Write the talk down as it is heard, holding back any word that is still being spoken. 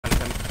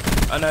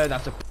I know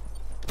that's a.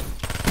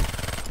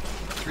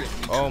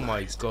 Oh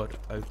my god.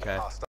 Okay.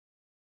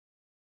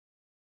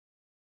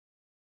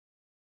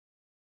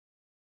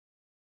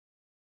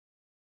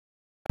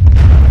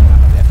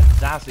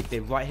 Fantastic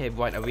thing right here,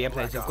 right now. We are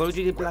playing some Call of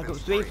Duty Black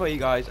Ops 3 for you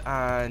guys,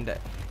 and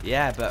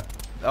yeah, but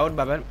hold a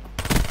moment.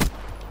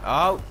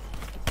 Oh.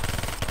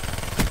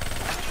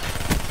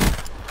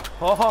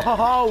 Ho ho ho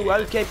ho!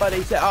 Okay,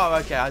 buddy. So, oh,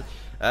 okay.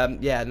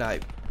 Yeah, no.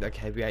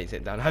 Okay, we ain't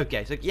sitting down.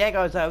 Okay, so yeah,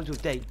 guys, that was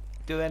what they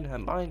doing.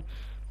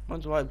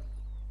 Mine's right.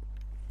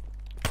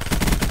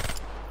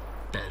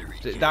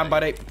 Sit down,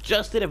 buddy.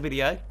 Just did a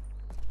video.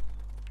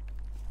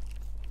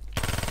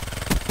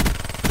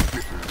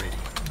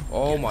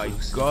 Oh my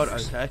god.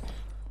 Okay.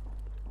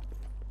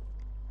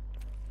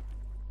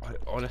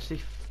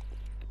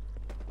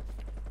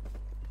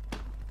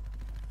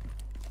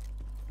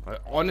 I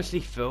honestly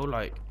feel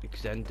like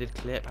extended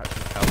clip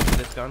actually helps with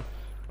this gun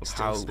of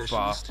how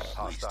fast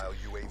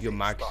your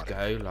mags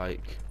go.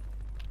 Like,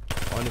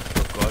 honest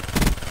to God.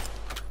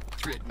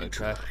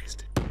 Okay.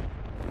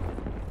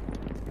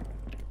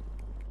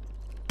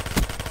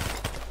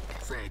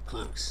 Frag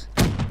close.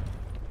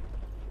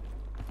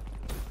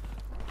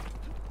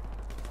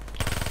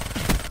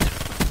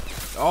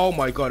 Oh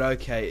my god.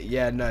 Okay.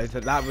 Yeah. No.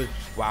 That was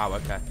wow.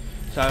 Okay.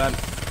 So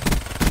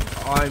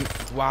I'm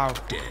wow.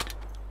 Dead.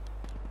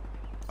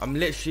 I'm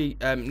literally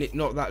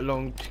not that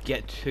long to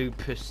get to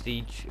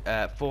prestige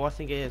 4, I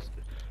think it is.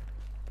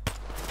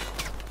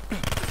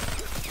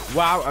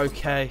 Wow,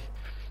 okay.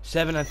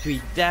 7 and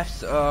 3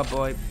 deaths. Oh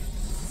boy.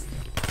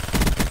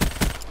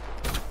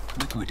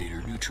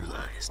 Liquidator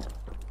neutralized.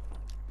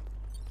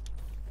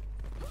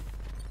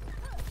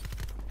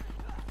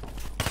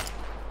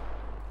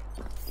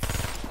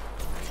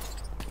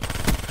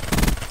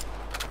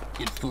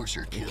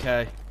 Enforcer kill.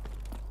 Okay.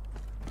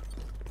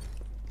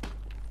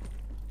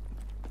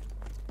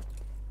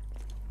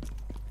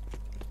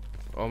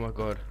 Oh my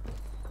god.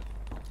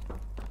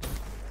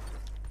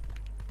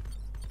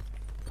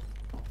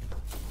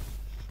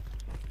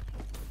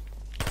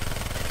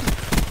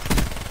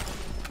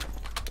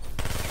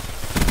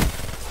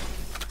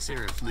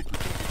 Seraph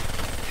liquidated.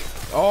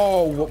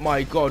 Oh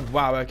my god.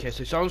 Wow. Okay.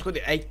 So someone's got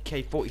the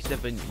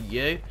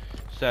AK-47U.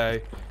 So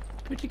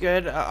pretty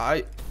good.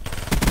 I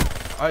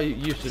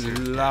used to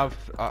love.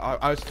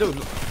 I still.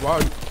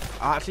 Well,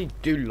 I actually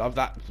do love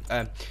that.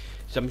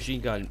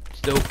 Submachine gun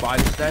still by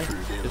this day.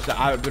 Just that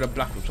I've been a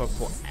Black Ops 12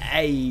 for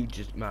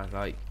ages, man.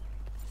 Like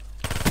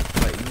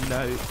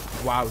no,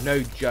 wow,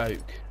 no joke.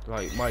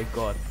 Like, my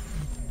god.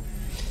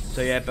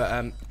 So yeah,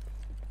 but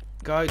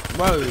guys,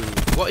 whoa,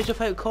 what is your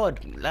favourite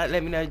COD? Let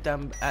me know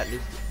down at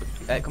this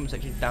comment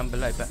section down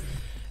below. But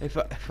if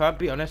I'll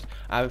be honest,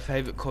 I have a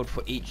favourite COD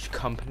for each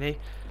company.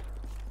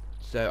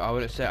 So I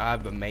wouldn't say I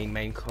have a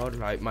main COD.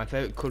 Like, my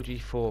favourite Call of Duty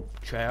for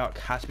Treyarch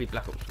has to be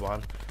Black Ops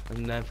 1,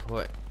 and then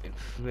for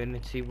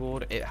Infinity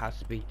Ward it has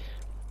to be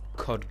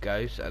COD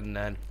Ghost, and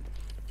then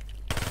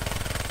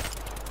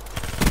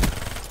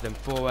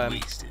for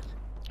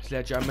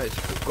Sledgehammer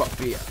it's got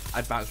to be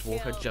Advanced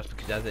Warfare, just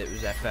because it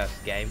was their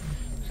first game.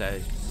 So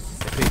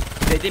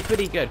they did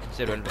pretty good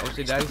considering.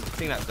 Obviously the only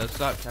thing that does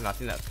suck, and I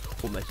think that's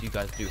what most of you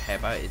guys do hear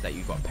about, is that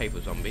you've got to pay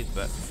for zombies.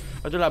 But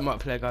I do like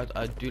multiplayer, guys.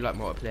 I do like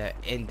multiplayer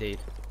indeed.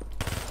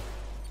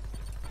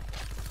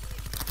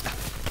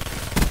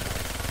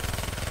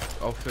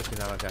 Oh, freaking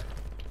hell, okay.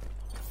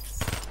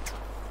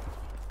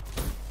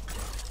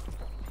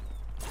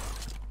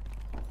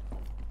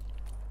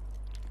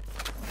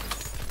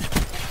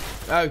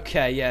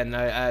 Okay, yeah,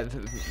 no,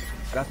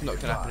 that's not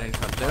gonna happen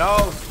anytime soon.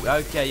 Oh,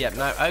 okay, yeah,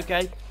 no,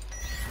 okay.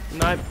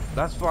 No,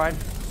 that's fine.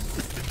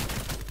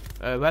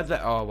 Where's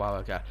that? Oh, wow,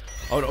 okay.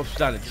 I would have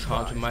stand a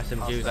chance with my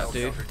SMG with that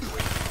dude.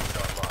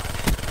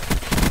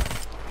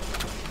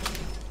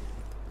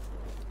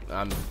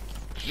 I'm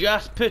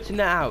just putting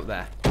it out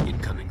there.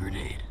 Incoming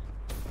grenade.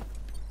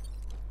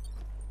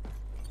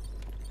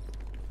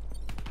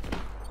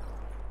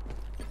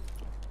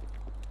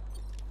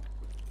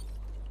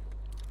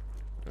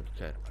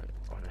 Okay,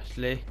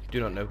 honestly, do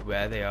not know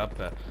where they are,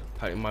 but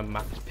apparently my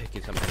map is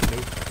picking some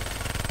enemies.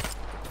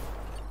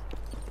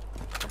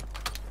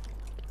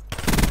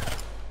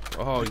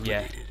 Oh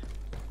yeah,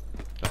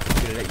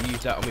 I'm gonna let you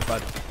use that on me,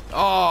 bud.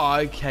 Oh,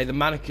 okay, the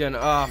mannequin.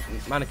 Ah,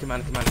 oh, mannequin.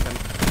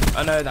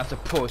 I know that's a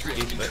poor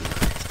excuse, but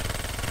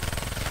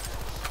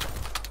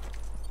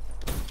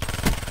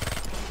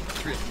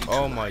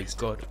oh my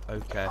god.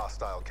 Okay.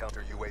 Hostile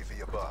counter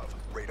UAV above.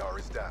 Radar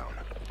is down.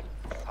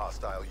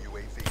 Hostile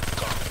UAV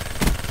spotted.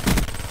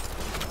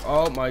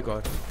 Oh my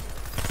god.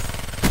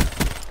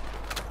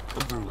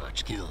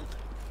 Overwatch killed.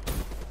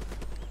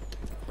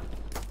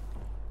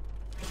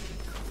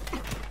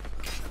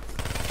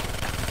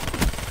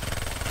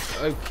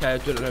 Okay, I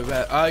don't know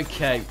where.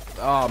 Okay.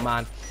 Oh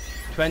man.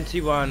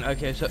 21.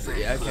 Okay, so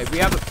yeah, okay, we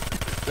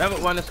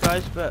haven't won this,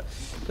 guys, but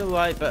it's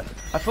alright. But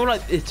I feel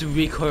like it's a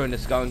recoil on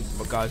this gun,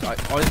 but guys, I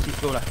honestly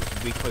feel like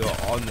it's a recoil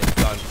on this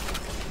gun.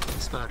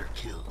 Spotter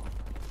kill.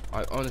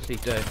 I honestly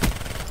do.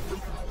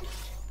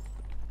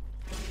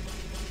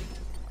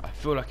 I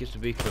feel like it's a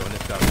recoil on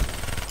this gun.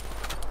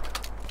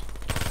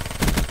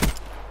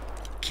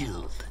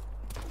 killed.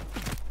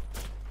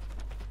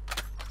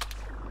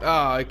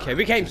 Oh, okay,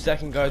 we came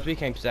second, guys. We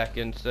came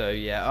second, so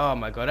yeah. Oh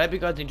my god, I hope you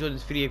guys enjoyed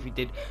this video. If you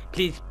did,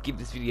 please give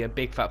this video a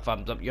big fat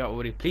thumbs up. If you're not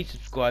already, please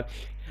subscribe.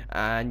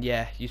 And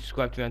yeah, you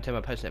subscribe to me and turn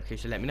my post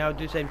notification. Let me know. I'll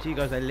do the same to you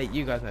guys. I'll let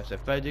you guys know. So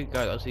if I do,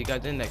 guys, I'll see you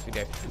guys in the next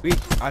video.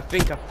 I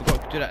think I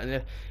forgot to do that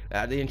in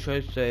at the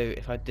intro. So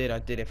if I did, I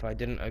did. If I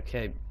didn't,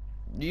 okay.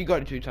 You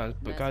got it 2 times.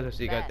 But guys, I'll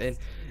see you guys in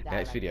the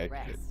next video.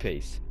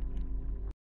 Peace.